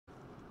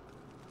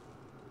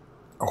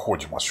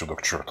Уходим отсюда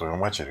к чертовой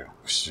матери.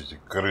 Все эти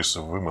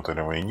крысы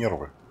вымотали мои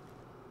нервы.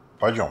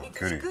 Пойдем,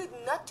 Кюри.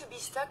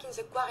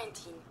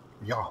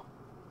 Я.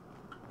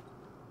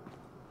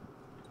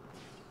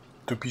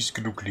 Тупись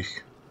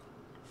глюклих.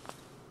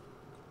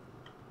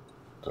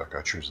 Так,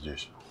 а что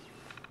здесь?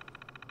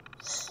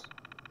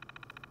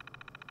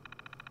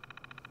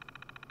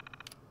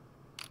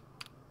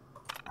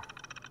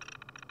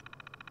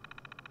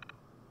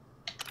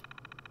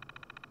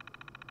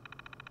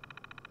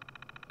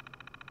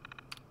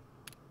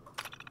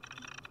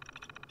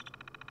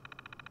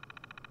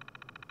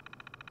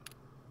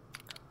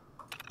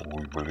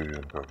 Ой,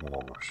 блин, как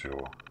много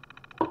всего.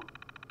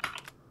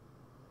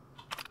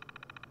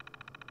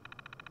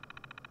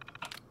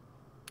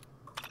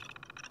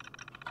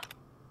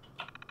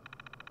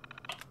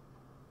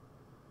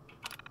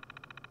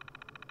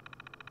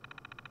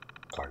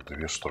 Так,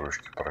 2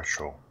 строчки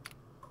прочел.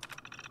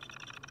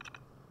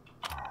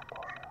 О,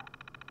 боже.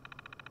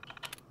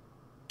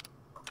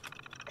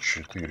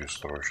 4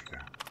 строчки.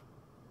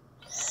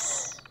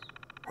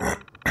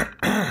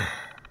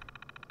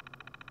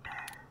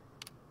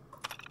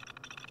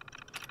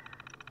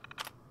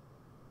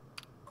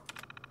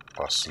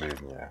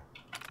 Последняя.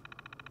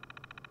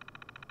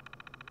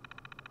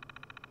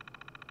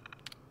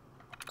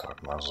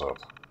 Так, назад.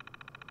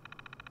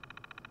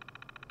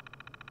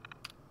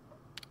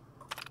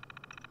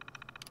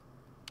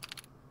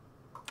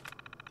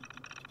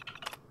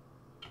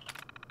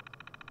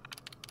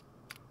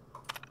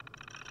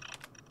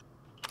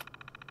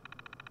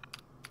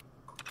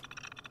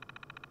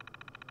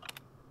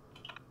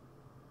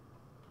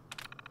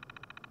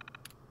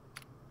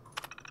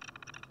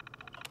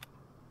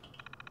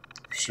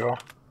 Все.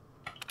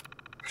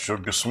 Все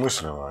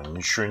бессмысленно.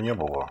 Ничего не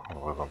было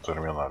в этом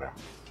терминале.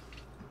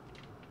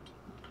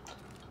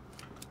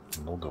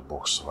 Ну да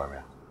бог с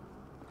вами.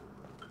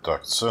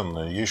 Так,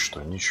 ценное есть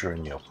что? Ничего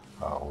нет.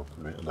 А вот,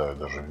 да,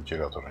 даже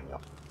вентилятора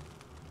нет.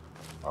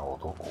 А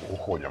вот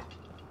уходим.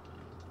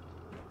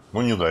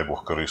 Ну не дай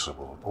бог крысы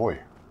будут.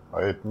 Ой,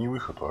 а это не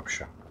выход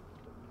вообще.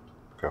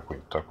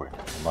 Какой-нибудь такой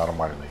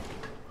нормальный.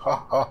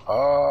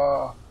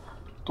 Ха-ха-ха!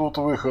 Тут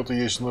выход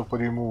есть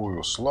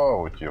напрямую.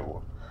 Слава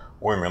телу.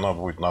 Ой, мне надо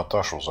будет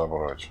Наташу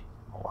забрать.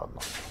 Ну, ладно,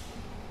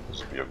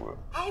 сбегаю.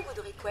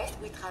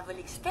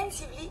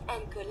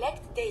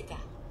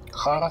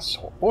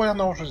 Хорошо. Ой,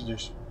 она уже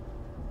здесь.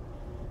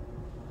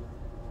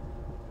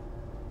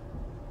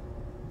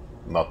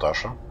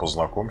 Наташа,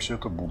 познакомься,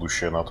 это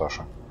будущая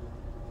Наташа.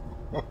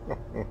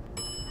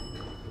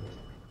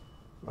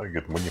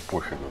 Говорит, мне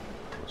пофигу.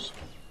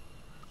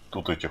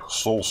 Тут этих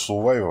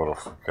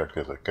соул-сувайверов, как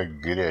это, как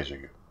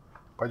грязи.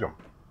 Пойдем.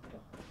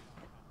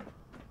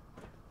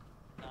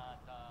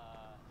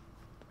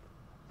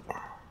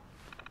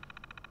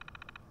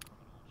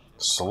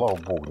 Слава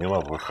богу, не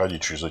надо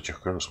выходить через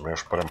этих крыс. Мне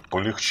аж прям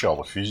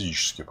полегчало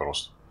физически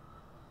просто.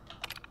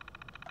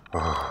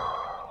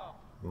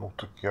 Ну,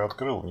 так я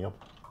открыл, нет.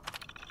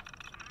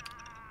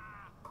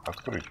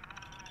 Открыть.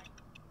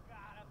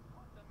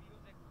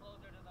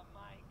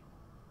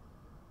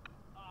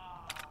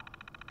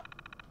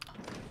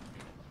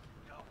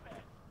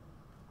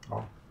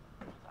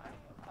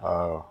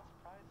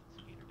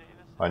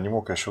 А не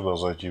мог я сюда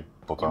зайти,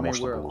 потому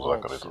что было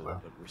закрыто,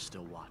 да?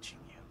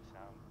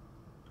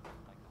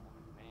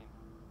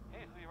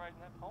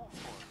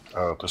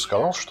 А, ты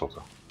сказал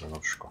что-то?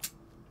 Минуточку.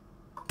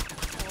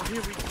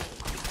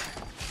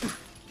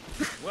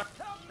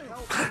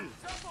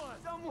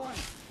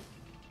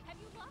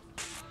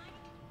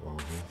 Угу.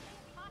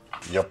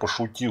 Я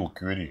пошутил,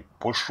 Кюри,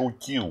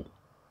 пошутил.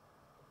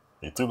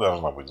 И ты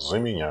должна быть за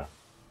меня,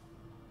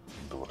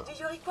 дура.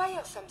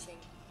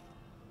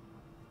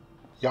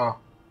 Я.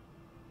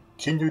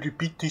 Can you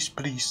repeat this,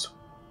 please?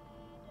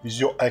 With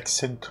your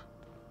accent.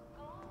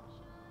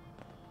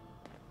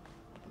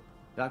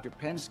 Dr.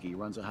 Pensky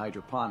runs a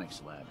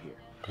hydroponics lab here.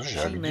 Подожди,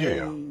 а где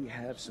я?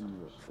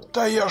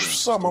 Да я ж в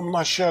самом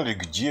начале,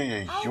 где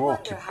я,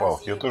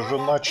 елки-палки, это же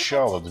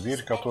начало,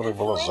 дверь, которая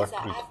была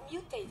закрыта.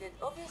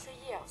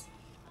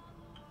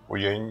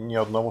 Ой, я ни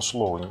одного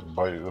слова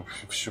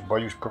все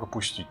боюсь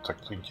пропустить,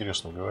 так ты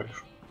интересно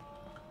говоришь.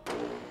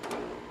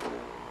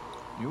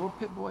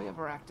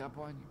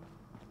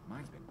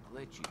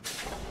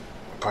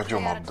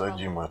 Пойдем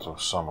отдадим это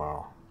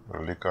самое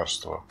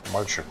лекарство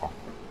мальчику.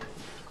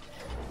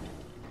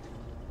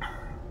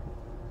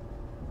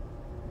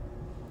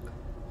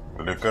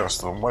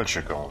 Лекарства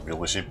мальчикам,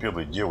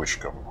 велосипеды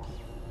девочкам.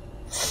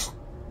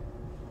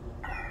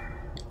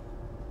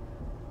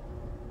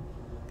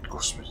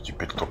 Господи,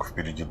 теперь только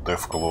впереди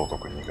Девкло,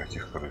 только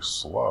никаких крыс.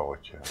 Слава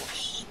тебе,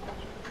 Господи.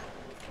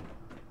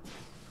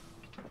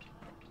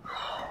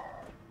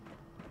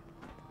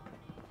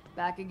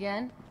 Back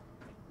again?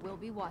 We'll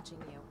be watching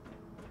you.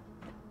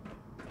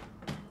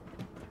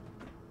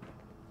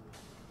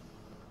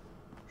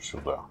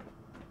 Сюда.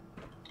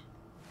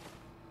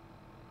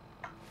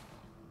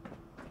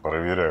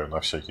 Проверяю на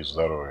всякий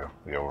здоровье.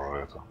 Я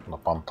уже это, на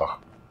понтах.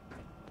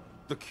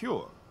 The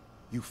cure.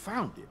 You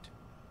found it.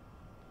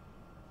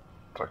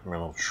 Так,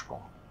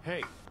 минуточку.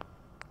 Hey.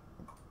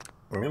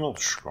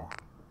 Минуточку.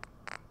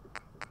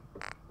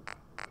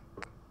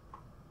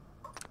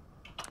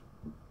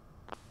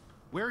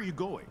 Where are you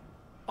going?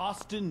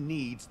 Austin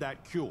needs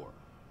that cure.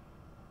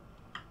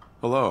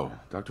 Hello,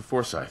 Dr.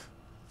 Forsyth.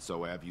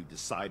 So have you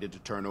decided to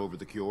turn over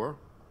the cure?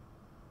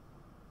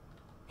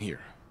 Here,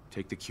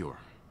 take the cure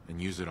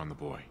and use it on the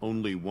boy.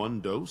 Only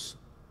one dose?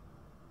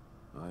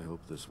 I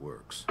hope this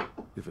works.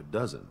 If it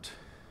doesn't,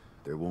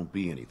 there won't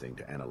be anything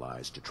to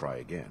analyze to try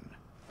again.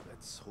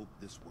 Let's hope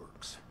this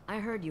works. I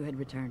heard you had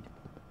returned.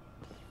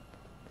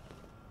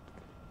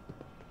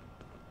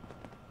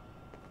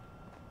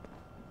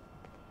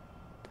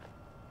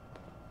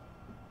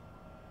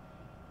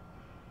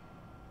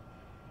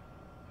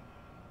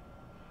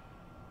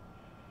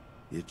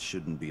 It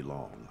shouldn't be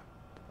long.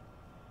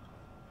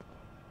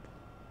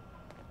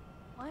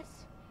 What?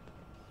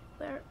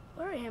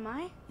 Where am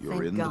I? You're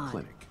Thank in God. the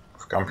clinic.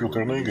 В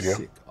компьютерной You're really игре.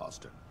 sick,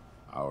 Austin.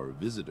 Our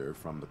visitor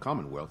from the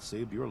Commonwealth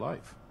saved your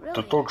life.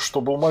 Ты только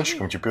что был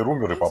мальчиком, теперь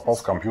умер и попал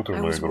в I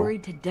компьютерную was игру.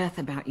 worried to death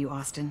about you,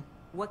 Austin.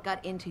 What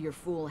got into your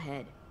fool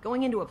head?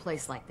 Going into a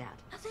place like that?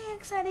 Nothing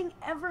exciting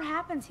ever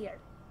happens here.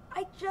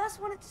 I just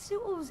wanted to see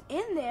what was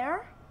in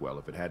there. Well,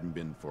 if it hadn't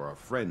been for our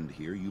friend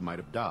here, you might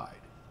have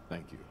died.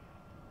 Thank you.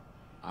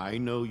 I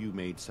know you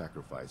made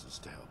sacrifices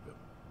to help him.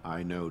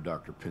 I know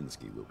Dr.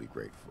 Pinsky will be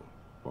grateful.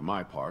 For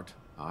my part,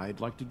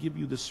 I'd like to give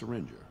you this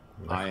syringer.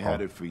 I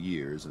had it for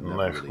years and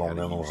never really had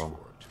a use for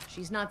it.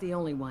 She's not the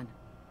only one.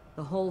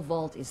 The whole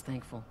vault is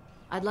thankful.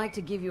 I'd like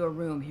to give you a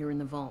room here in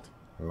the vault.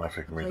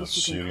 Нафиг A мне этот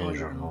place you can call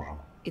your сиренджер own. нужен.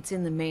 It's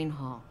in the main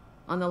hall,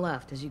 on the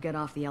left as you get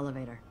off the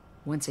elevator.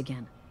 Once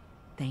again,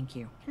 thank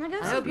you. Can I go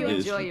I see hope you you?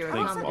 enjoy your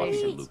Thanks,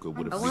 accommodations. Luca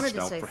would I have wanted reached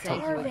to out say for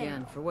thank help. you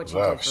again for what you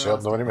Да, did все for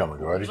us. одновременно You've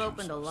говорите.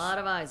 opened a lot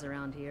of eyes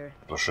around here.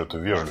 Потому что это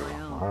On вежливо.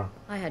 my own. Ага.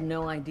 I had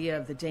no idea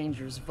of the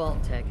dangers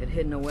Vault Tech had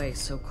hidden away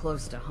so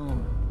close to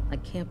home. I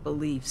can't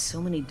believe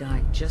so many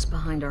died just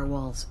behind our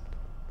walls.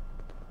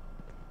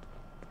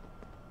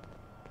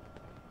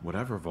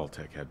 Whatever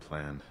Vault-Tec had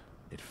planned,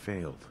 it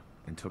failed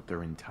and took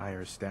their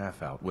entire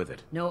staff out with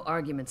it. No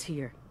arguments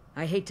here.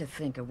 I hate to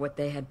think of what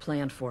they had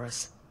planned for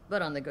us.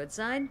 But on the good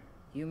side,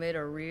 you made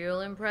a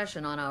real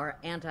impression on our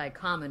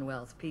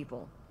anti-Commonwealth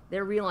people.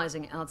 They're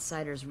realizing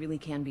outsiders really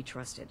can be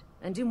trusted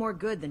and do more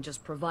good than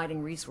just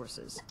providing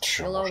resources.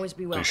 Чё, You'll может, always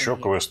be еще welcome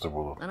here. квесты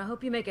будут. And I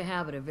hope you make a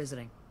habit of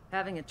visiting.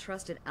 Having a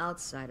trusted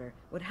outsider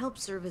would help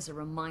serve as a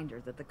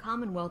reminder that the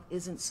Commonwealth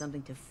isn't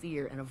something to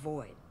fear and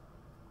avoid.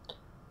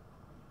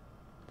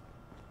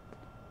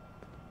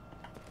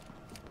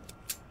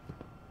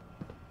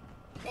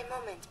 A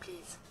moment,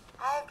 please.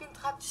 I have been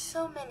trapped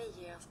so many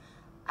years.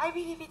 I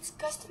believe it's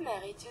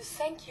customary to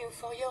thank you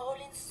for your role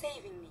in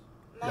saving me.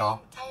 My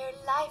entire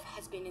life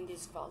has been in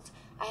this vault.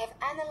 I have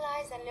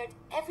analyzed and learned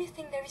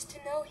everything there is to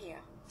know here.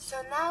 So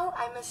now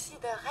I must see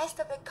the rest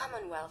of the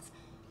Commonwealth,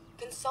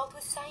 consult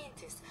with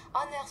scientists,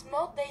 unearth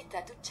more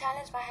data to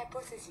challenge my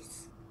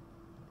hypothesis.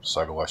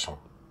 Согласен.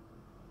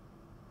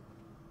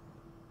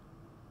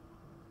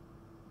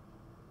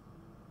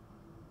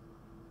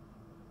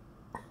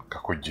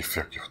 Какой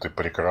дефектив. Ты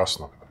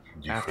прекрасно.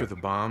 After the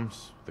Дефект.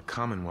 bombs, the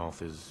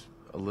Commonwealth is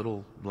a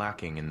little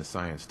lacking in the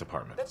science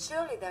department. But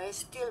surely there is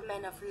still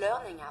men of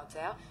learning out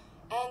there,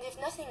 and if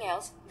nothing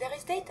else, there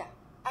is data.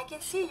 I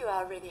can see you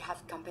already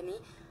have company.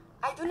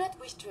 I do not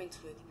wish to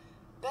intrude,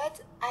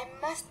 but I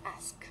must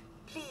ask.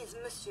 Please,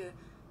 monsieur,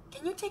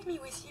 can you take me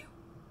with you?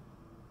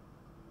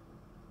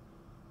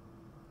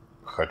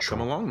 Хочу.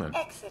 Come along then.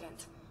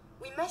 Excellent.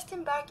 We must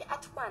embark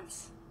at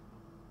once.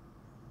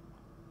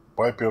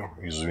 Пайпер,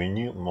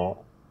 извини,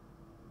 но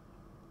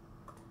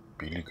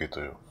пиликай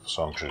ты в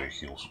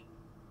Санчери-Хиллз.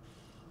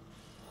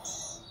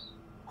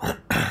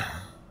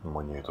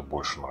 Мне это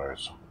больше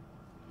нравится.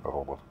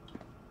 Робот.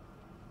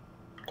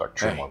 Так,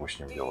 что я могу с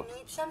ним Do you делать?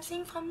 need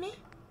something from me?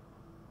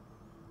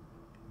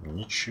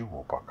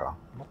 Ничего пока.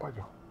 Ну,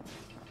 пойдем.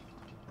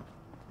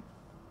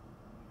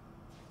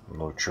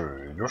 Ну,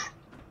 что, идешь?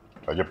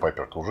 А где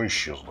Пайпер? Ты уже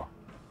исчезла.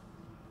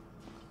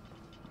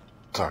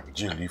 Так,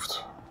 где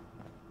лифт?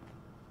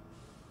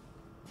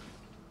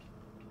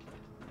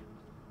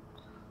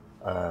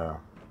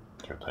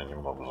 Что-то я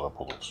немного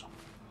запутался.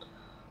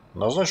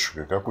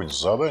 Назначу какое-нибудь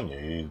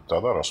задание, и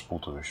тогда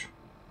распутаюсь.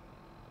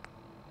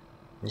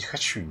 Не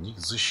хочу ни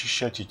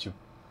защищать эти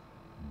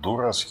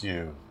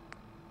дурацкие...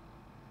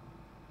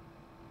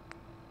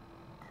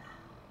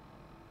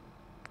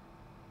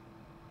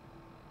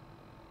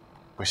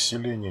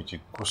 Поселения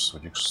эти,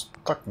 господи, их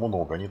так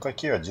много, они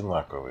такие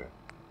одинаковые.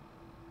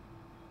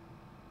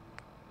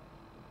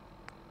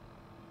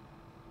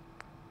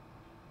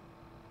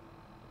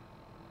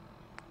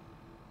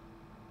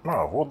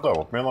 А, вот да,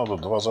 вот мне надо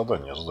 2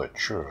 задания сдать.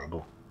 Че я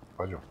жду?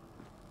 Пойдем.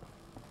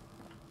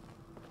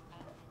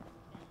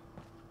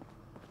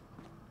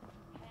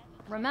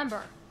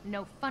 Remember,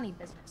 no funny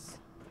business.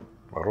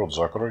 Рот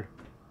закрой.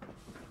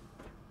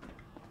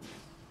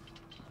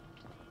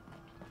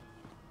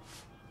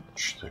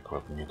 Что-то я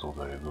куда-то не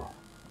туда иду.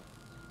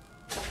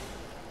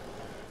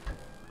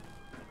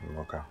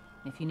 Ну-ка.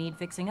 If you need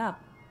fixing up,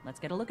 let's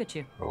get a look at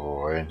you.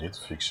 Oh, I need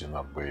fixing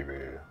up,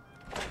 baby.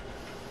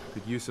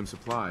 Could use some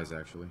supplies,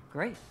 actually.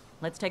 Great.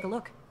 Let's take a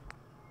look.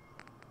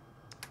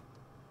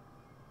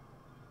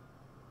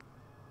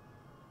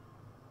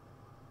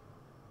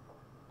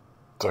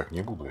 Так,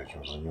 не буду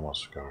этим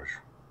заниматься, короче.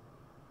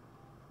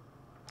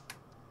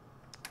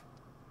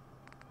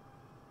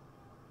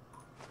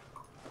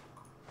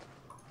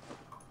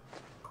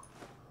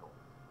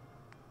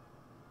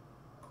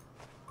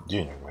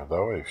 Денег мне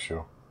давай и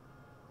все.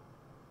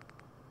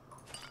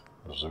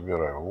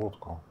 Забирай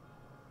водку.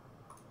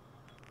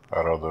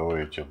 А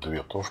радовые эти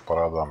две тоже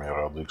продам. Я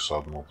радикс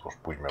одну, тоже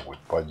пусть у меня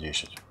будет по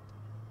 10.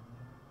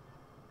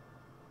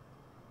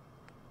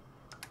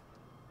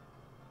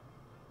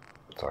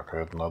 Так, а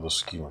это надо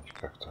скинуть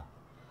как-то.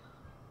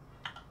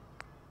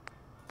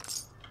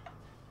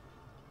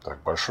 Так,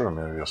 большой у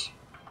меня вес.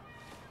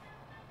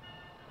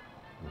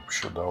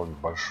 Вообще довольно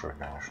большой,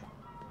 конечно.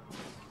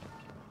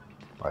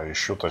 А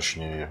еще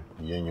точнее,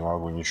 я не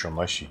могу ничего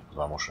носить,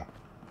 потому что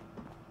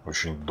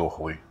очень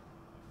дохлый.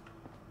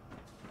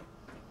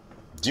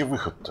 Где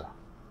выход-то?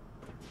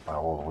 А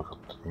вот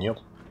выход-то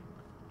нет.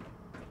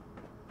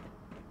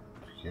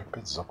 Я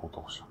опять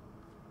запутался.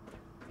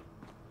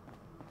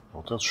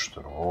 Вот это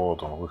что ли?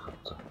 Вот он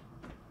выход-то.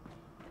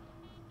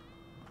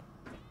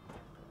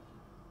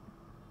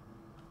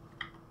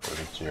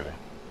 Полетели.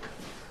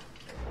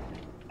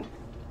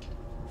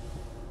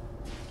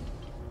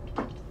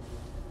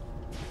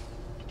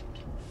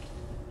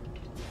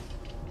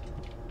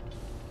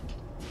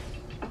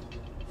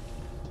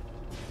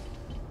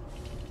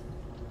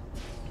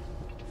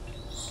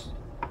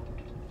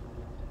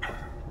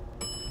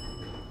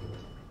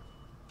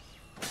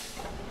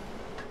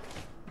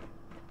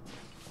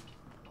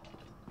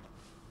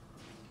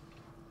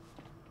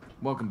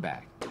 Welcome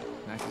back.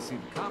 Nice to see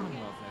the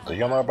Commonwealth. Да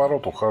я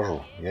наоборот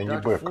ухожу. Я не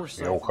бэк,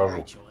 я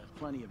ухожу.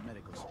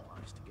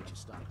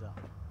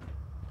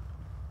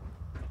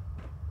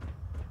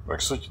 А,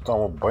 кстати, там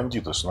вот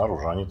бандиты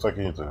снаружи, они так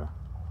и это...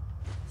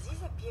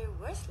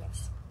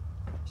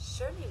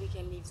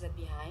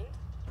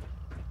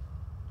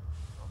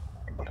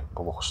 Блин,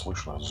 плохо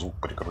слышно, звук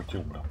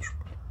прикрутил, блин,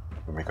 чтобы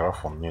в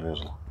микрофон не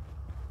лезло.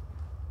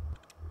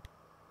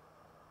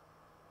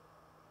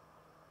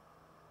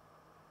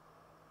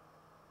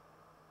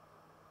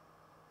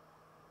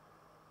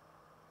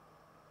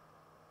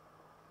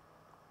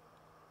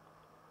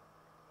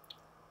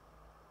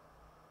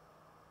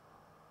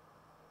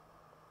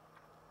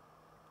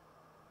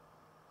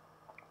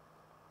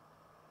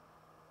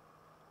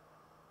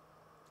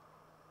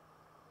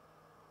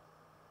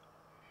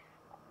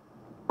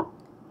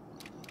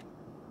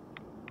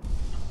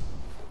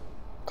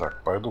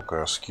 Так, пойду-ка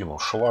я скину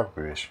шлак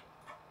весь.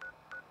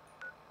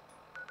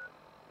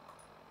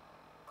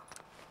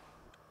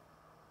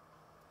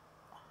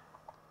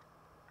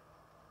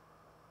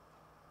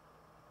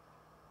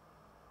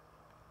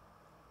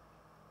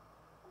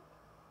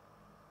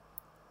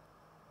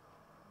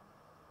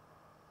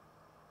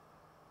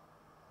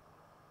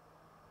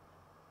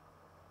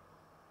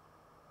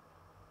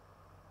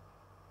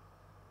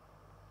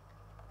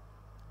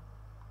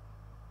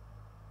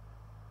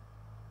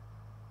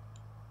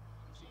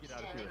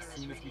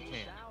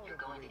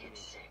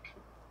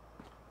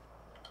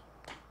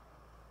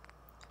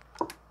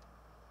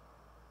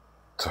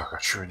 Так, а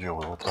что я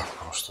делаю? Вот так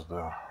просто,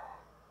 да.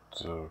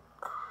 Так,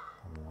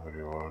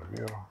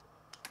 револьвер.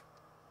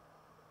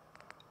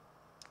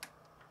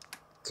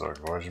 Так,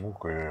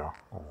 возьму-ка я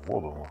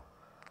воду.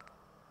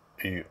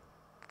 И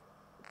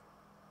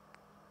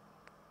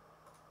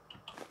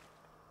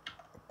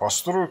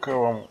построю-ка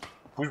вам,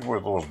 пусть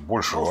будет у вас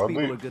больше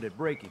воды.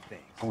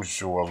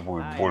 Пусть у вас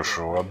будет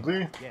больше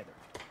воды.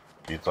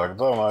 И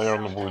тогда,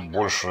 наверное, будет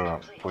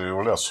больше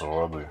появляться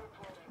воды.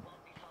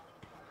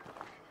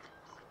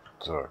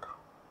 Так.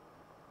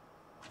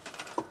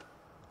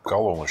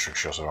 Колоночек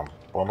сейчас я вам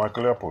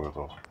понакляпаю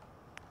тут.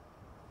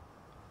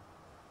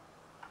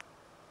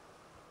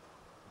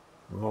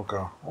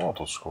 Ну-ка, вот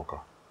тут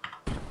сколько.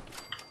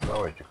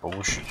 Давайте,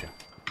 получите.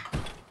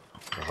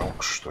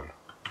 Жалко, что ли.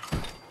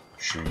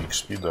 Еще и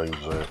XP дают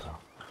за это.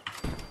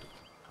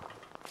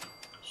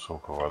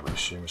 Сколько воды?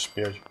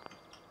 75.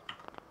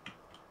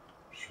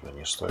 Сюда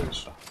не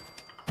ставится.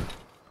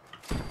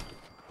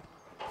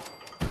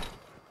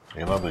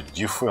 И надо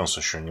дефенс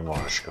еще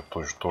немножечко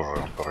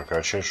тоже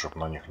прокачать, чтобы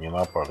на них не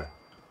напали.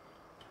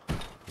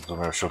 Это у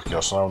меня все-таки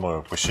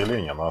основное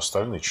поселение, на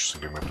остальные часы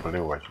мне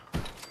плевать.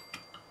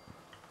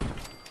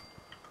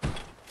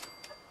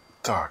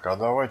 Так, а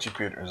давай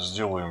теперь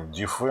сделаем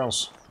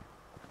дефенс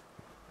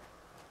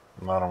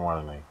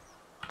нормальный.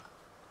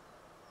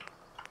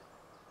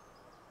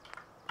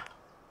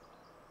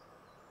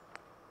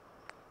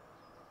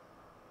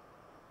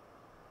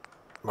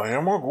 Да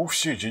я могу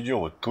все эти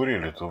делать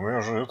турели-то. У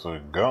меня же это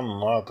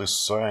ганнаты,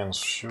 сайенс,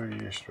 все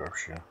есть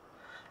вообще.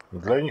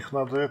 Для них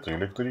надо это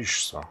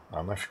электричество.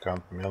 А нафиг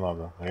мне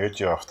надо.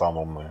 Эти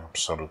автономные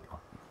абсолютно.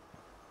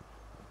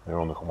 И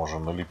он их можно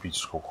налепить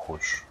сколько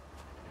хочешь.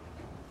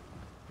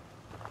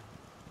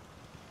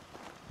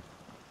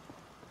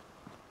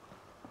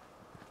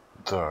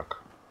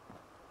 Так.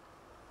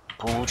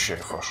 Получай,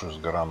 фашист,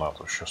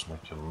 гранату. Сейчас мы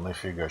тебе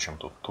нафигачим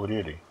тут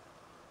турелей.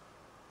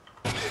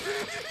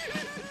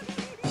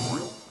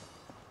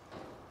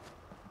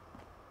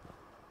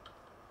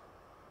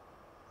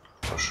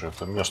 Слушай,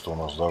 это место у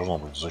нас должно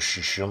быть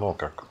защищено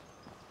как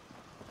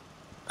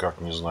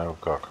не знаю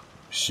как.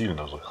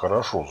 Сильно,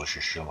 хорошо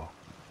защищено.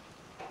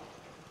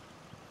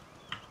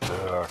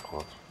 Так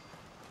вот.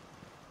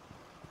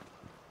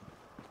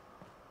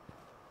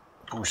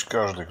 Пусть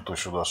каждый, кто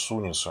сюда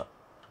сунется,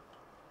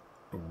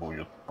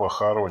 будет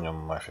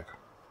похоронен нафиг.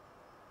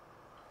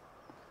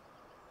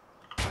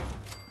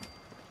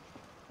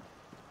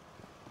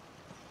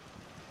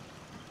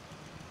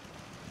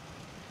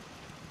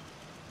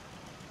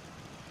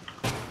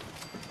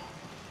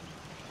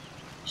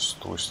 С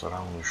той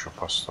стороны еще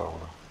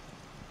поставлю.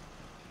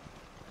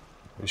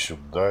 И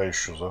сюда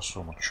еще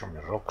засуну. Че,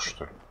 мне жалко,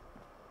 что ли?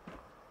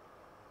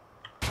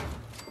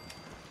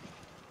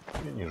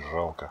 И не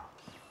жалко.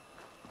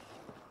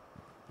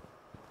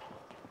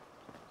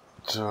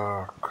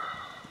 Так.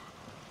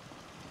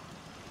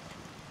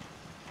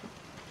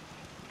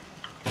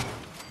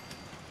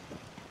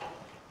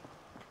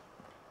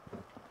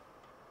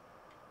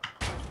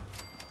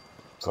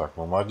 Так,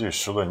 ну надеюсь,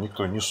 сюда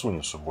никто не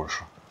сунется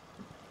больше.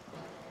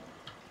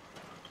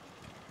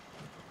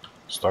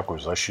 С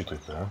такой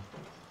защитой-то, а?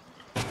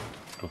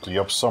 Тут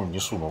я бы сам не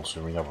сунулся,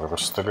 меня бы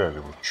расстреляли,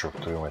 вот, черт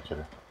твоей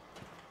матери.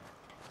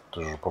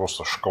 Это же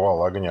просто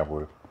шквал огня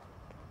будет.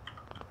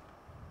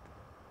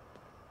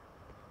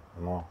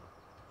 Ну.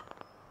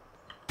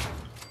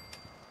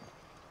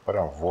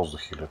 Прям в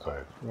воздухе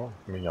летает. Ну,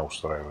 меня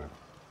устраивает.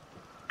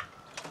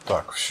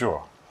 Так,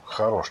 все.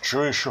 Хорош.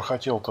 Что еще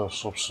хотел-то,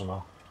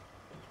 собственно?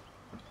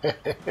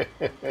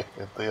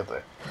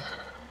 Это.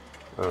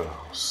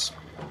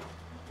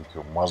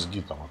 Какие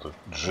мозги там, это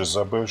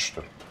Джезабель,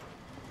 что ли?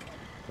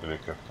 Или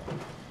как там?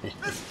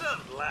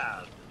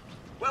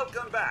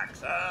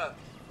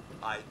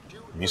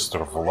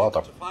 Мистер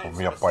Влад, он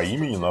меня по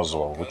имени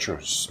назвал. Вы что,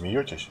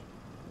 смеетесь?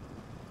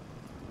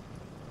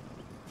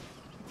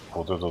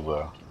 Вот это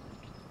да.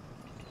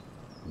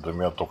 До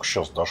меня только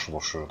сейчас дошло,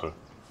 что это...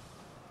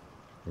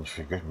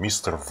 Нифига.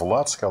 Мистер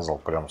Влад сказал,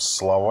 прям с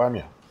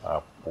словами.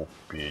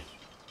 Опупеть.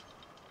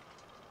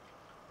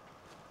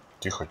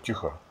 Тихо,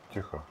 тихо,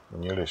 тихо.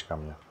 Не лезь ко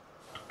мне.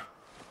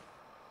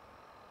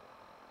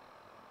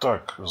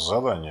 Так,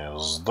 задание.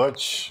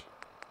 Сдать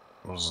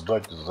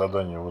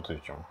задание вот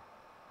этим.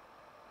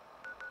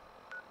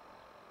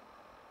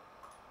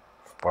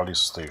 В Police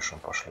Station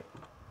пошли.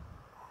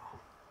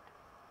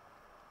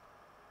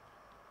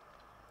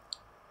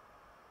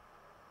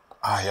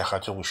 А, я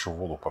хотел еще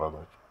воду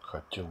продать.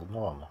 Хотел,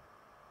 ну ладно.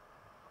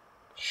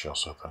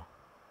 Сейчас это.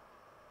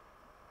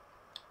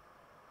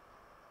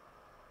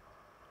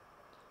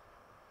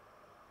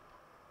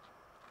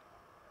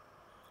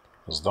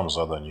 Сдам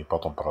задание и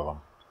потом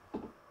продам.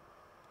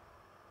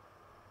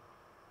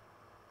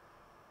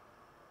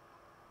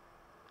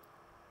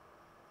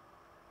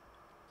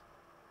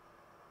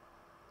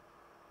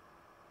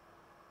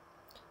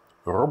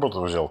 Робота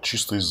взял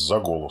чисто из-за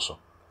голоса.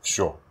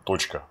 Все,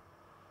 точка.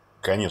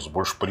 Конец,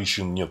 больше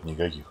причин нет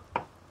никаких.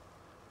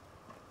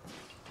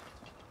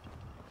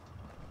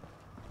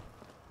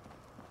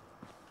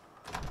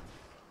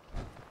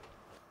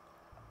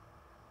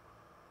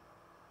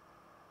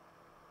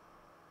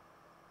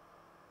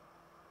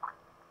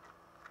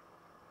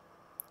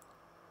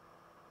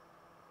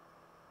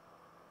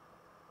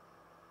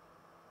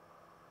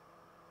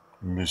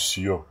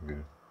 Месье,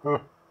 говорит.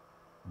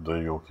 Да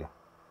елки.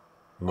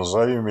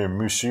 Назови меня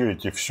месье, я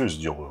тебе все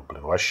сделаю,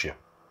 блин, вообще.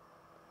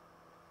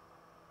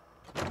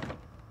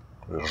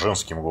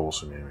 Женским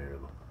голосом я имею в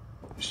виду,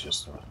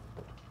 естественно.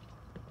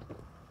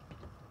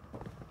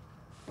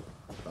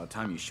 About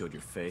time you showed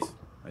your face.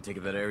 I take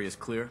it that area's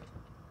clear?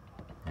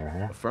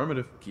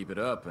 Affirmative. Keep it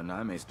up, and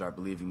I may start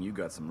believing you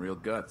got some real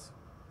guts.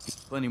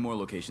 Plenty more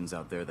locations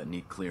out there that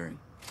need clearing.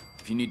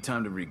 If you need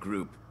time to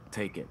regroup,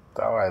 take it.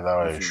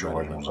 Давай, еще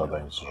возьму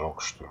задание,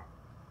 жалко что.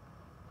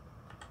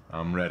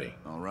 I'm ready.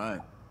 All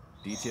right.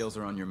 Details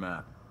are on your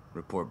map.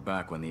 Report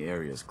back when the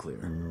area is clear.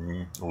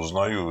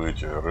 Узнаю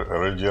эти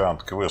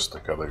радиант-квесты,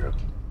 когда говорят.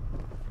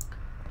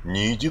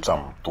 Не иди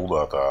там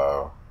туда-то,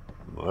 а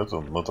это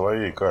на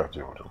твоей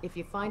карте, блин. If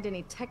you find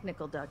any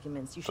technical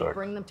documents, you should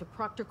bring them to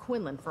Proctor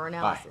Quinlan for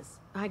analysis.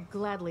 I'd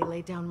gladly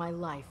lay down my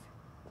life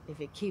if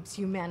it keeps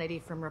humanity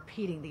from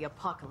repeating the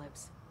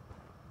apocalypse.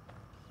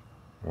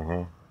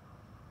 Угу.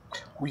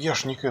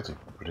 Уяшник этой,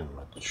 блин,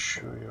 это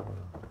чё я,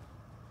 блин.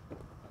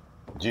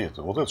 Где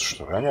это? Вот это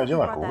что ли? Они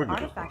одинаково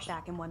выглядят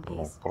просто.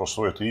 Ну,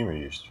 просто это имя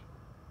есть.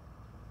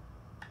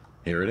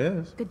 Here it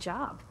is. Good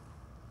job.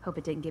 Hope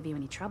it didn't give you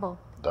any trouble.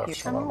 Да,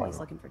 все I'm always нормально.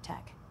 looking for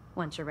tech.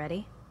 Once you're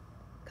ready,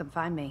 come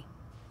find me.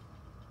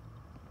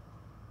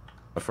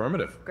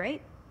 Affirmative.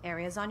 Great.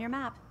 Area's on your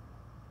map.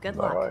 Good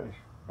luck. Давай.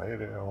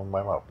 Area on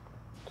my map.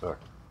 Так.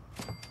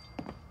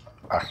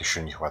 Ах,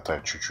 еще не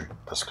хватает чуть-чуть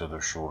до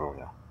следующего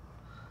уровня.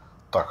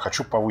 Так,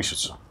 хочу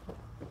повыситься.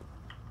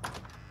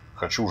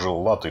 Хочу уже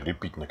латы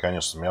лепить,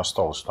 наконец-то. Мне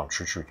осталось там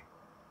чуть-чуть.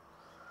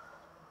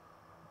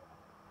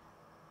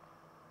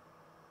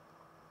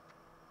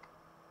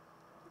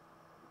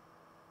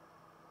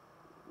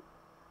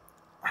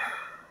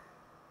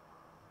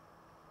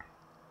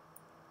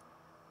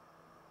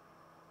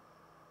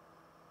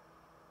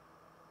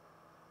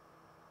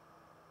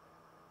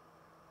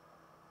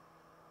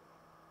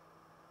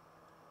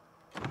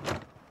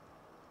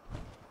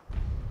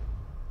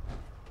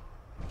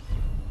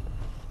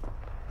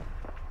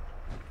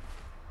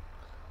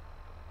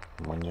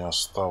 Мне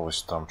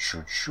осталось там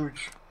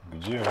чуть-чуть.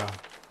 Где?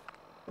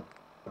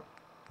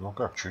 Ну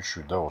как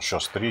чуть-чуть? Да, вот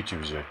сейчас третий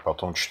взять,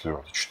 потом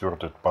четвертый.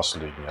 Четвертый это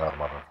последний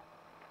армор.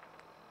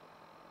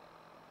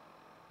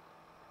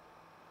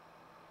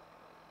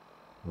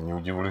 Не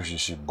удивлюсь,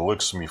 если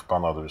Blacksmith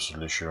понадобится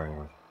для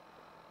чего-нибудь.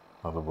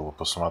 Надо было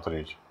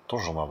посмотреть.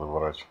 Тоже надо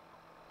брать.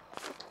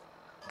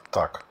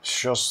 Так,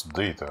 сейчас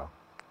дейта.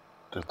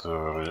 Это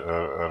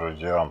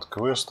радиант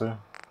квесты.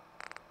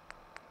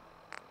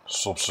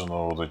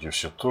 Собственно, вот эти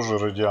все тоже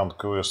радиант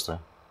квесты.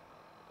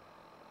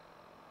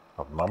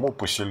 Одному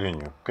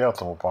поселению,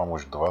 5-му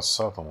помочь,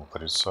 20-му,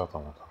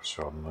 30-му. Это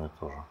все одно и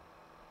то же.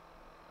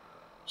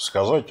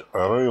 Сказать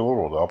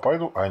Рейлроду. А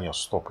пойду... А нет,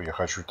 стоп. Я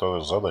хочу тогда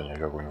задание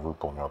какое-нибудь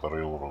выполню от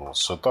Рейлрода.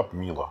 Сетап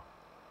Мила.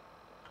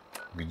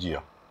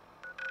 Где?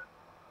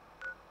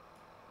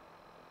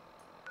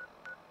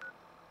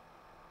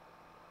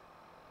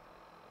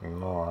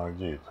 Ну, а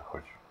где это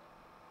хоть?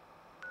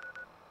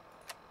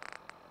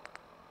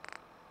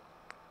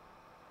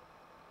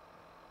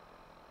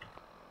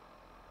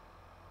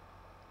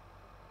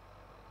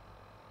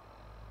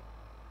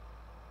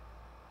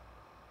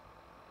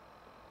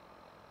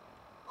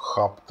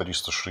 Хаб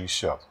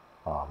 360.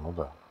 А, ну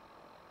да.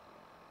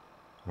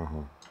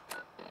 Угу.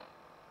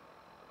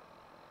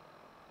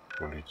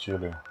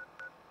 Полетели.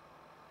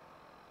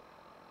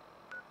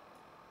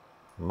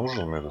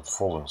 Нужен мне этот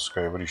Fallen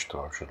Sky Bridge-то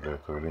вообще для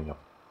этого или нет?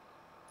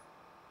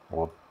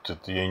 Вот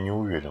это я не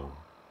уверен.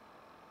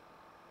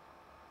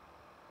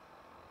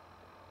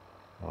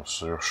 Вот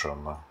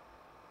совершенно.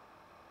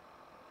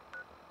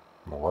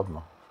 Ну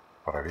ладно,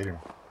 проверим.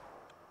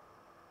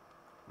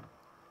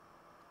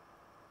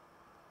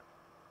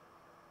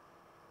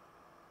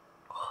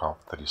 Хаб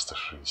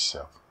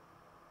 360.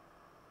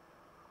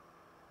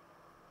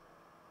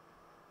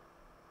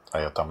 А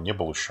я там не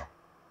был еще.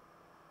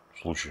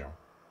 Случаем.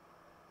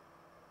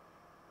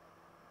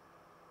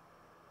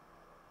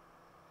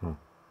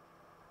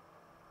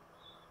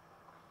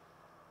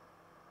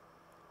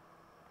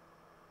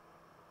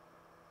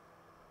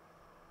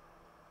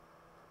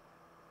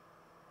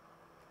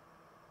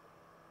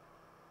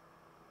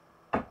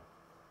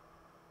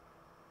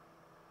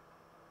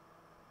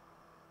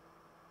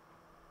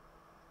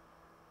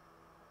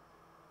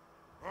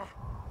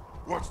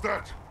 What's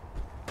that?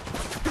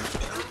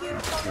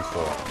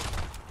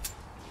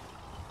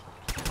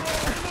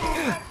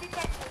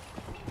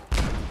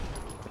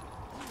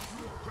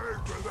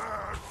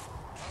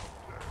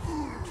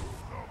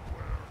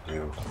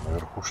 Где вы там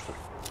наверху, что ли?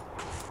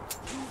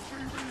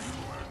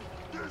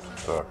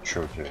 Так,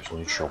 что у тебя есть?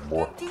 Ничего,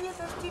 бот.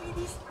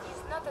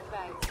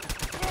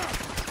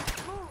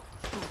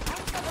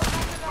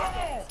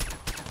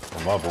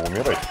 Надо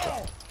умирать-то.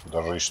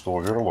 Даже если ты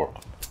оверлорд.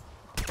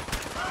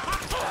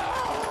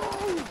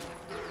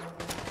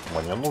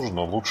 Мне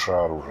нужно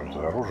лучшее оружие.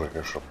 За оружие,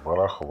 конечно,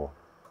 барахло.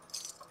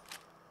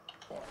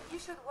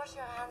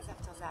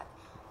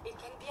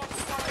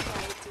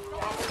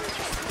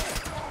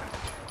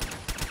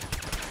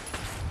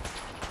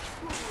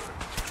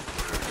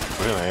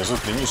 Блин, а из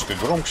этой низкой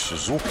громкости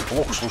звук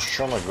плохо слышу,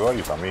 что она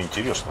говорит. А мне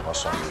интересно, на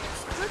самом деле.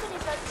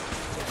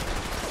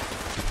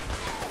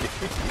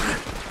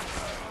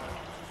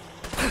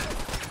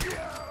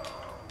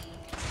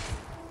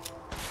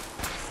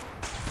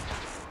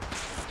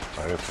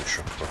 А это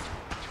еще кто?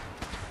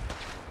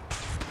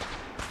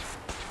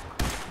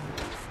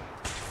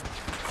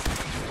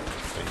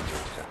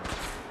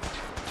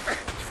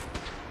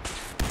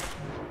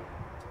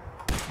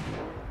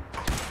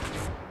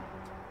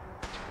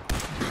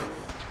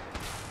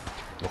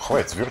 Ну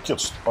хватит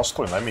вертеться,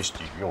 постой на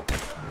месте, елки.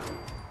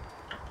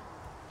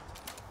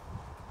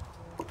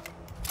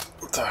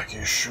 Так,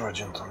 еще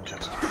один там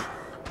где-то.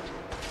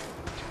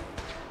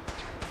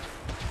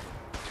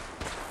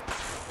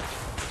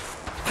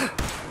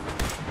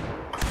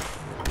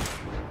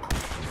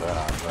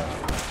 Да.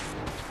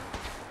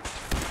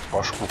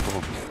 Башку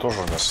трудно.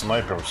 Тоже у меня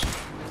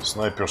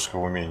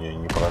снайперское умение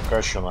не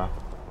прокачано.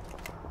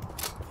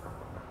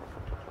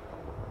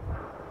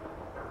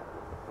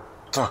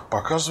 Так,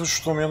 показывает,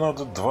 что мне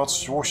надо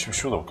 28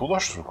 сюда. Туда,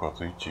 что ли,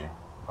 куда-то идти?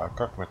 А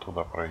как мне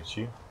туда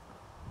пройти?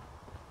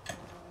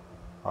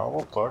 А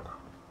вот так.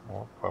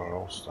 Вот,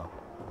 пожалуйста.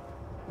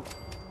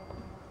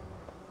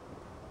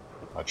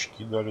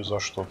 Очки дали за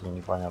что-то,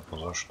 непонятно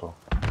за что.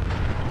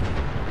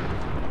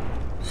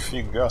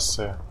 Фига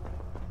себе.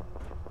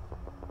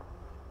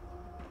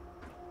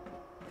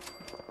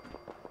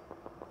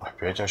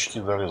 Опять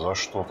очки дали за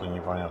что-то,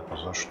 непонятно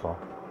за что.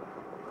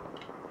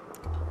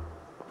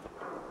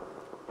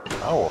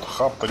 А вот,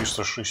 хаб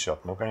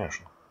 360, ну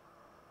конечно.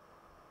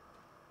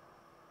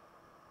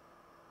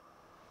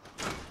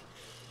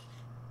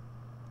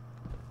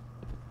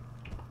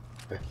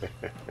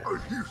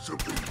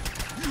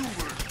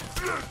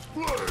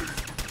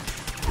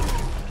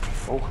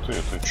 Ух ты,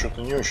 ты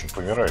что-то не очень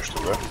помираешь-то,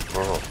 да,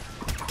 дружок?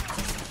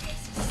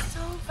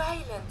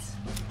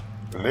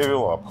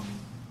 Левел ап.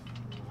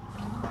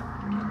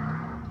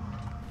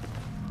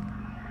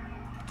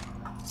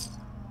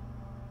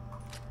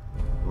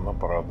 На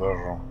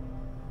продажу.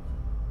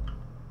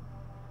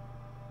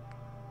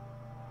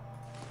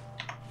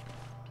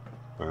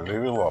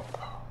 Level up.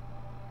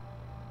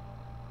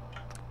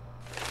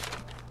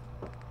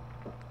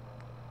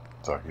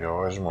 Так, я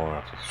возьму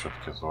этот,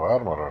 все-таки этого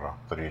арморера,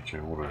 3-й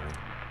уровень.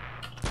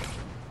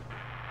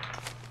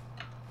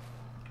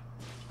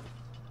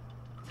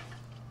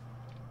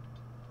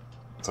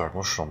 Так,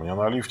 ну что, мне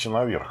на лифте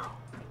наверх.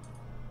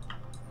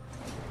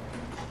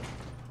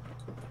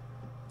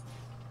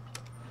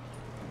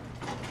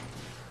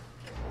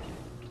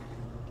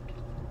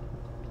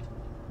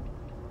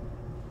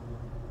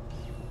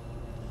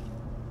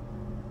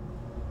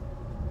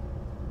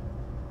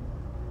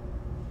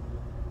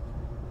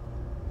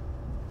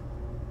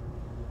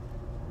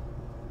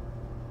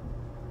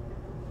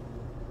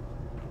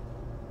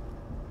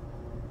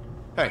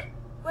 Hey.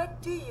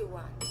 What do you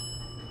want?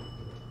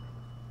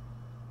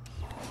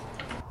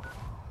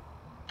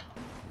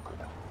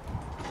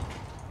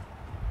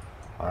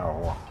 А,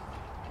 вот.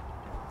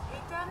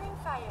 Returning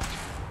fire.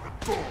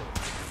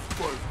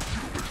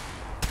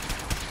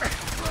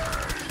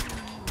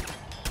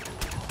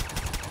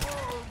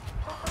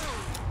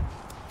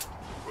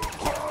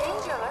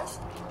 Dangerous.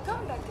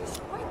 Combat is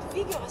quite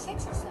vigorous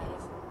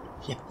exercise.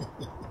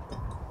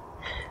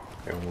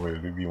 Мой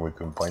любимый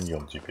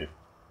компаньон теперь.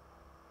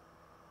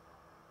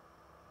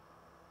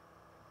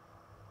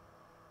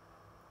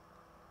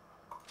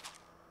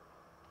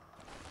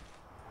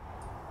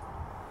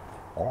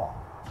 О.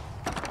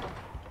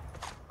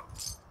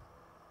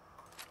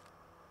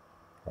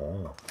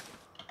 О.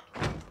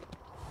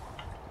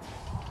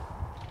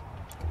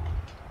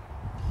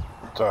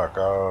 Так,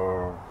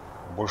 а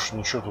больше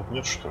ничего тут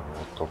нет, что ли?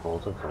 Вот только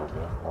вот это вот,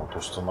 да? Вот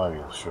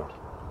установил, все.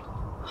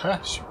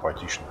 Ха,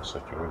 симпатично,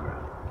 кстати,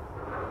 выглядит.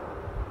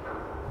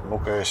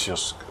 Ну-ка я себе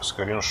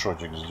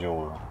скриншотик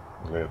сделаю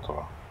для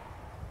этого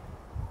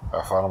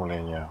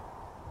оформления.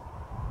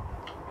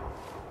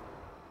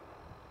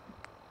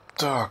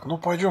 Так, ну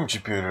пойдем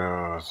теперь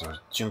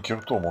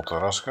Тинкер Тому-то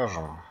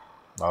расскажем.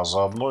 А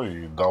заодно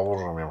и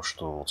доложим им,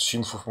 что вот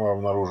синфов мы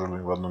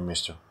обнаружили в одном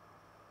месте.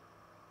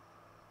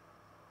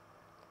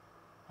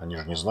 Они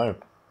же не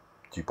знают,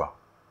 типа,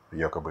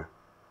 якобы.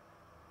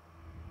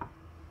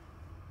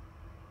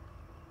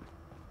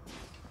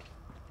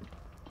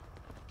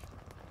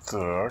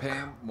 Так.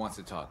 Pam wants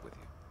to talk with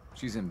you.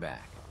 She's in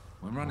back.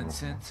 When running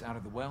synths out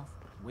of the wealth,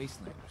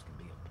 wastelanders can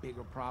be a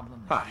bigger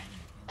problem. Hi.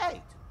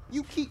 Hey,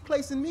 you keep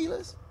placing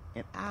mealers,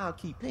 and I'll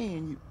keep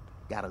paying you.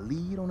 Got a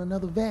lead on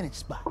another vantage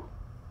spot,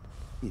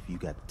 if you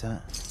got the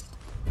time.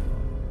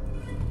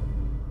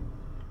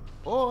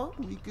 Or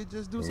we could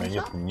just do У some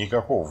меня нет shopping.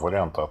 никакого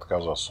варианта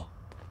отказаться.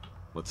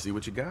 Let's see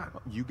what you got.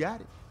 You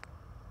got it.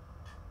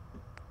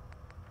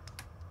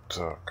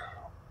 Так.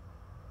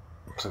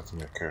 Вот это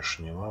мне,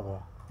 конечно, не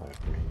надо.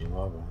 Это мне не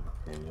надо.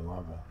 Это мне не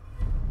надо.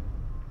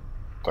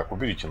 Так,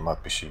 уберите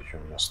надписи, у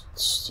меня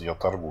я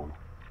торгую.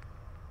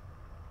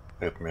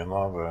 Это мне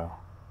надо.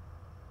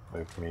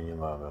 Это мне не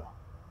надо.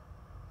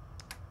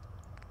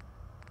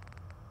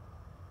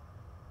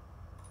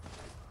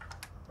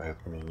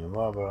 Это мне не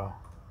надо.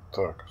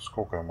 Так,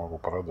 сколько я могу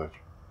продать?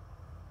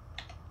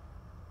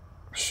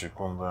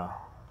 Секунда.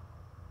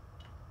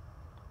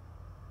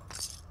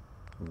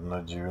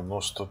 На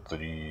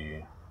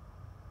 93.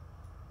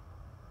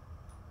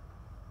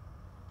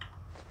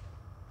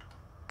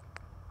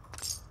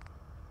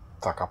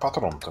 Так, а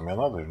патрон-то мне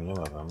надо или не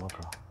надо?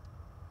 Ну-ка.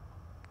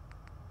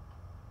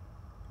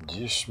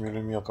 10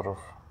 миллиметров.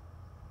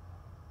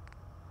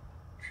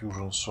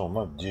 Fusion Son.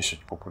 На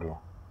 10 куплю.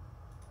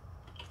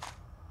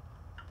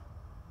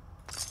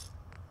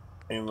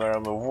 И,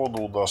 наверное,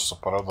 воду удастся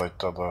продать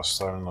тогда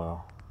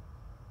остальную.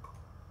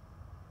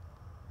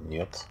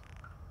 Нет.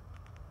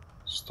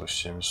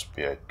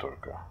 175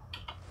 только.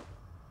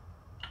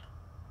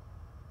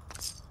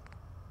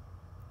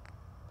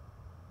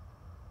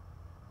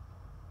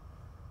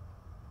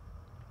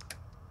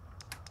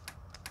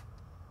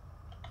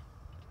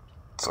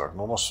 Так,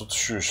 ну у нас тут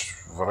еще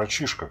есть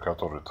врачишка,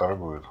 который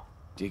торгует.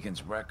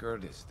 Deacon's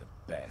record is the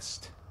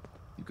best.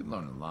 You could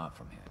learn a lot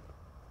from him.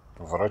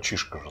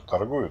 Врачишка же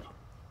торгует.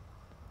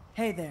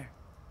 Hey there.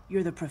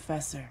 You're the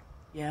professor,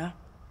 yeah?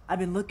 I've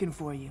been looking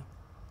for you.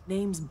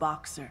 Name's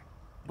Boxer.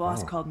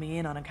 Boss called me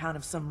in on account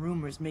of some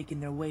rumors making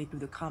their way through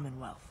the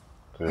Commonwealth.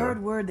 Yeah.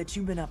 Heard word that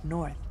you've been up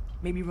north.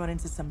 Maybe run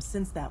into some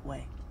synths that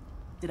way.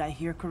 Did I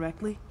hear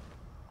correctly?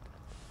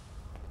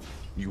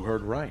 You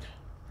heard right.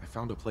 I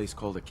found a place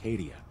called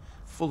Acadia,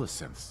 full of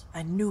synths.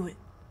 I knew it.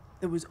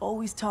 There was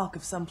always talk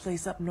of some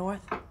place up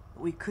north, but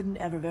we couldn't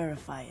ever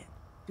verify it.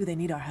 Do they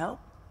need our help?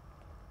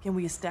 Can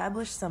we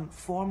establish some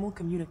formal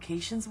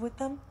communications with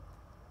them?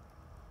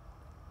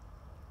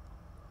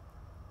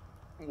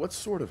 What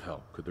sort of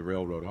help could the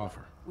railroad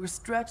offer? We're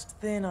stretched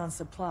thin on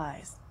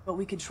supplies, but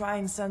we could try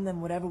and send them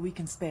whatever we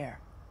can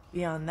spare.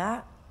 Beyond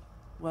that,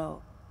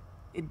 well,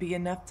 it'd be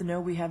enough to know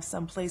we have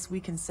some place we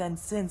can send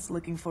synths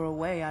looking for a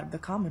way out of the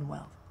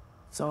Commonwealth.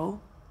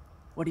 So,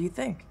 what do you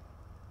think?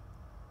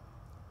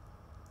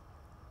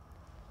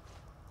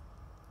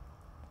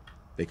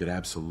 They could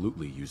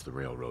absolutely use the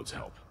railroad's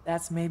help.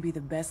 That's maybe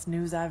the best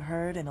news I've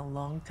heard in a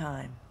long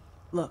time.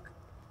 Look,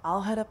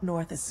 I'll head up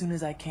north as soon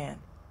as I can.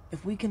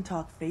 If we can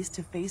talk face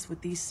to face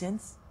with these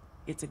synths,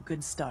 it's a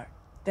good start.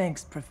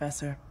 Thanks,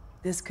 Professor.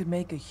 This could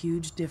make a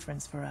huge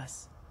difference for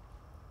us.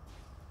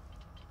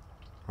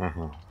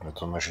 Угу.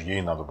 Это значит,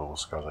 ей надо было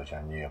сказать,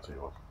 а не этой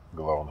вот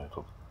главной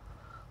тут.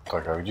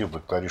 Так, а где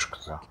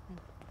докторишка-то?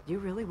 You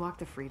really walk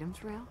the Freedom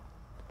Trail?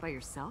 By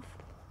yourself?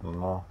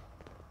 Ну.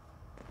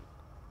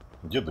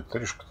 Где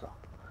докторишка-то?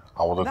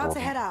 А вот это About вот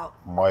to head out.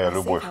 моя My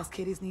любовь. safe house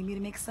kitties need me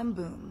to make some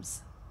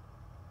booms.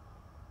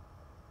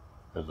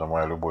 Это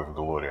моя любовь,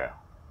 Глория.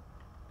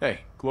 Hey,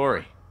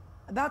 Glory.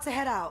 About to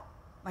head out.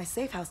 My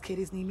safe house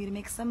kitties need me to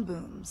make some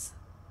booms.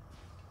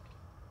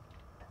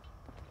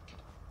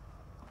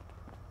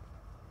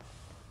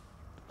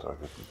 Так,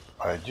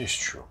 а здесь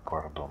что,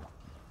 пардон?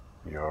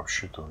 Я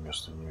вообще этого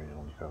места не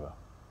видел никогда.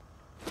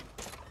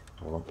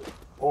 Вон.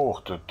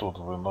 Ох ты, тут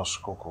вы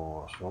насколько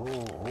у вас.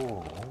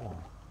 О.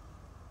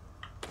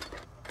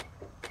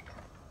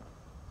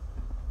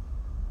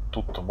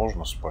 Тут-то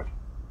можно спать.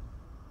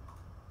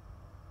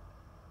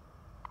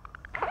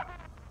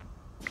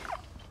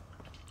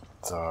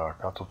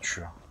 Так, а тут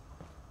что?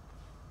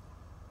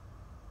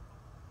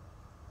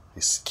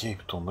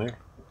 Escape туннель?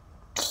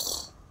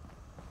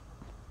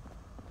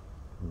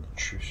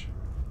 Ничего себе.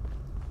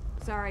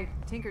 Sorry,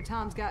 Tinker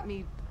Tom's got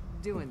me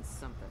doing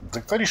something.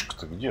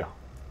 Докторишка-то где?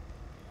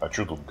 А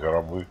что тут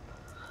гробы?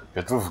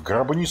 Это вы в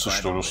гробницу,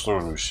 что ли,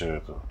 устроили все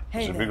это?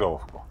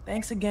 Забегаловку?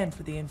 Thanks again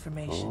for the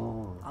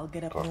information. I'll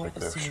get up north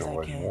as soon as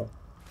I can.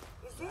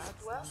 Is this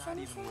worse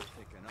anything?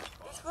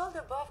 This world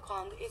above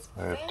ground is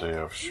Это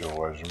я все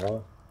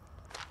возьму.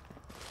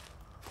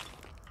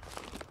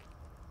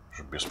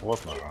 Же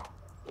бесплатно же.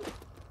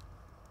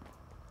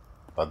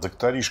 А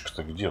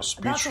докторишка-то где?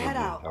 Спит, что ли?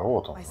 А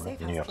вот он.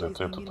 Нет,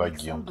 это этот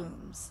агент.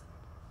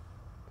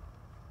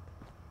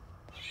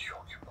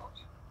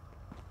 Ёлки-палки.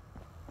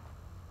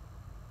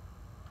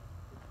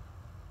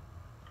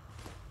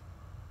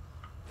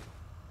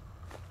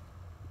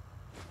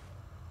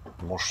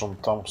 Может, он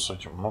там с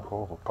этим... Ну-ка,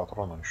 вот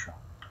патроны еще.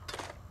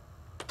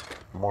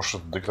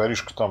 Может,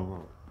 докторишка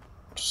там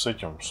с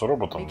этим, с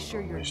роботом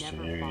вместе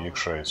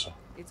якшается.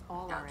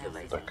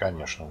 Да,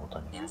 конечно, вот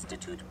они.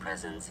 Institute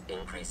presence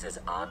increases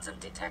odds of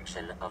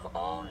detection of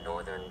all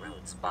northern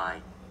routes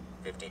by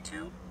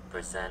 52%.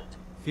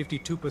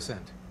 52%.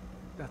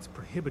 That's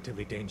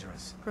prohibitively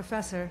dangerous.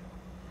 Professor,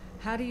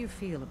 how do you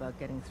feel about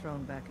getting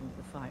thrown back into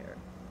the fire?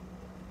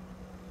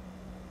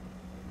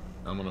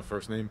 I'm on a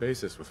first-name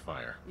basis with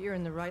fire. You're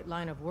in the right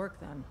line of work,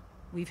 then.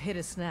 We've hit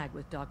a snag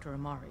with Dr.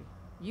 Amari.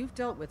 You've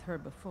dealt with her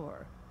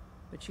before,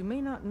 but you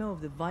may not know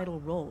of the vital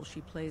role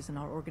she plays in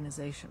our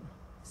organization.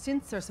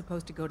 Synths are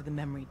supposed to go to the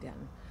memory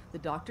den. The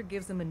doctor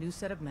gives them a new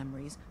set of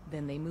memories,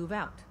 then they move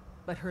out.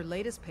 But her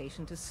latest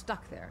patient is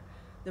stuck there.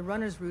 The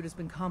runner's route has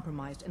been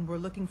compromised, and we're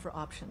looking for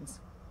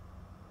options.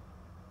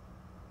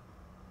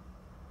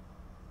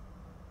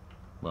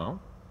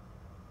 Well,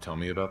 tell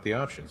me about the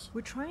options.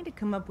 We're trying to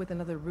come up with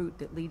another route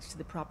that leads to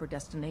the proper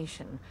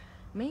destination.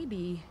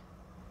 Maybe...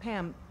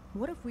 Pam,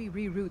 what if we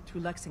reroute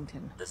through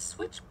Lexington? The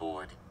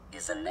switchboard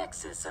is a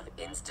nexus of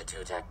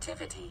Institute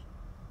activity.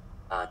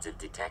 Odds of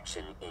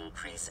detection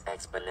increase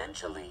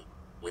exponentially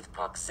with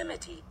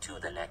proximity to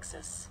the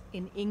nexus.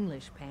 In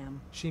English,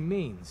 Pam. She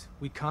means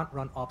we can't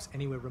run ops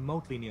anywhere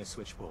remotely near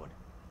switchboard.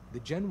 The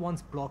Gen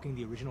 1s blocking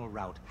the original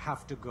route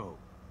have to go.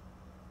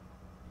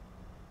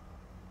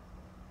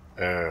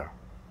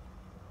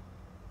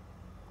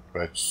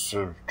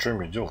 Что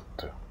мне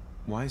делать-то?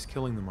 Why is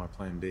killing them our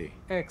plan B?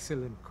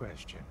 Excellent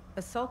question.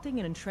 Assaulting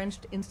an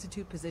entrenched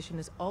Institute position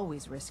is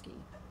always risky.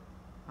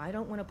 I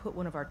don't want to put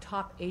one of our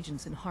top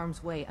agents in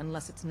harm's way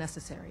unless it's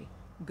necessary.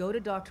 Go to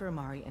Dr.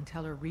 Amari and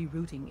tell her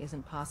rerouting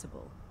isn't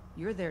possible.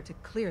 You're there to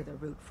clear the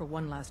route for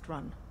one last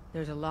run.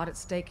 There's a lot at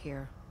stake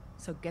here,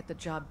 so get the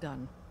job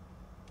done.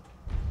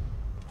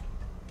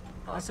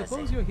 I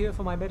suppose you're here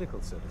for my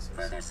medical services.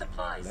 Further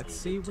supplies Let's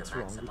see needed what's to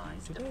wrong with you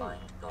maximize today.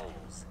 defined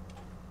goals.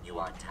 You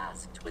are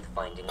tasked with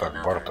finding Так,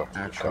 another. Барта,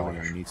 Actually,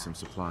 I need some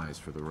supplies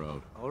for the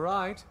road. All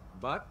right,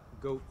 but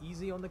go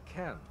easy on the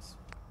cans.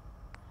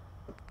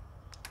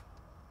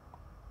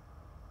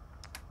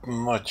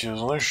 Нате,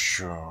 знаешь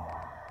что?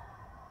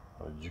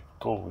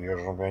 Аддиктол, я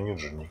же нет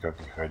же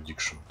никаких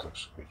аддикшн, так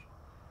сказать.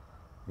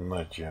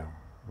 Нате,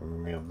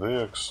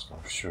 Медекс,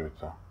 все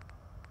это.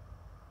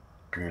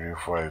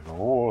 Purified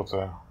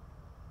Water.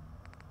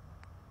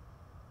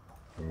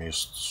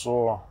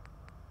 Мясцо.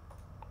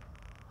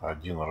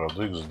 1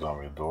 радикс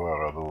дам и 2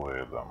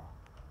 радовые дам.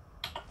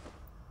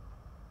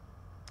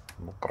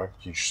 Ну,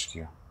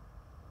 практически.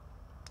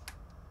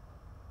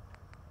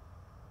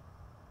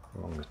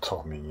 Ну,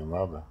 металл мне не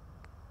надо.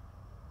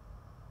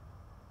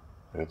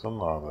 Это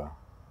надо.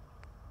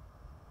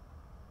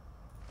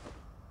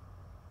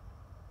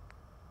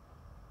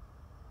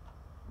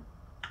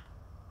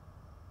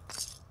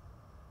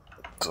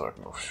 Так,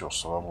 ну все,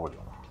 свободен.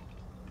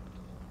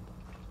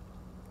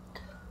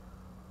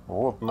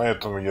 Вот на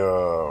этом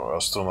я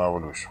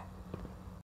остановлюсь.